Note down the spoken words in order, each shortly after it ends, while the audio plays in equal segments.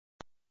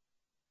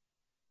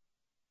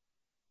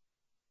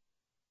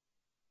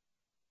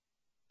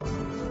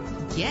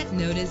Get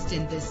noticed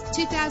in this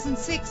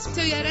 2006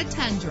 Toyota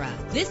Tundra.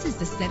 This is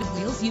the set of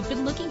wheels you've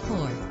been looking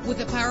for, with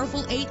a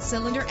powerful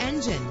 8-cylinder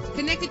engine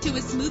connected to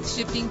a smooth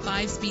shifting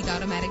 5-speed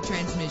automatic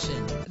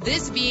transmission.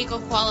 This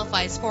vehicle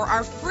qualifies for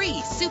our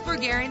free Super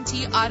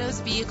Guarantee Autos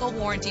Vehicle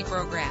Warranty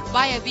Program.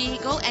 Buy a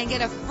vehicle and get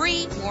a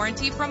free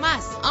warranty from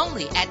us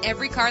only at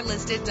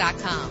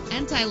everycarlisted.com.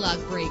 Anti-lock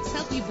brakes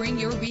help you bring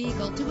your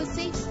vehicle to a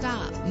safe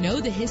stop.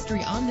 Know the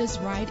history on this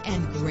ride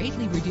and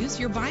greatly reduce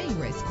your buying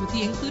risk with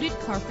the included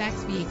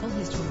Carfax Vehicle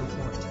History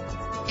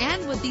Report.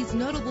 And with these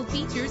notable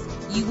features,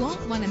 you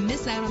won't want to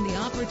miss out on the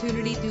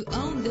opportunity to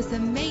own this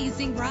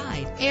amazing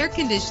ride. Air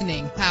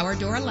conditioning, power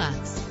door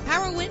locks,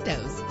 power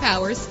windows,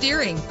 power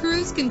steering,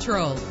 cruise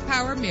control,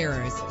 power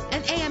mirrors,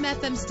 an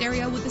AM/FM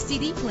stereo with a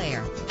CD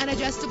player, an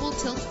adjustable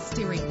tilt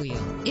steering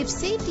wheel. If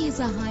safety is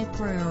a high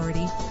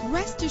priority,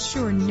 rest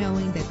assured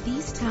knowing that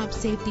these top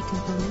safety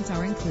components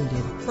are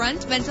included.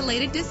 Front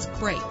ventilated disc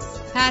brakes,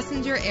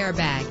 passenger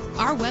airbag.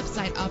 Our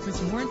website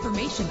offers more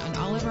information on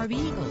all of our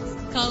vehicles.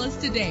 Call us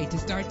today to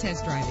start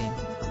test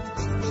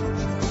driving.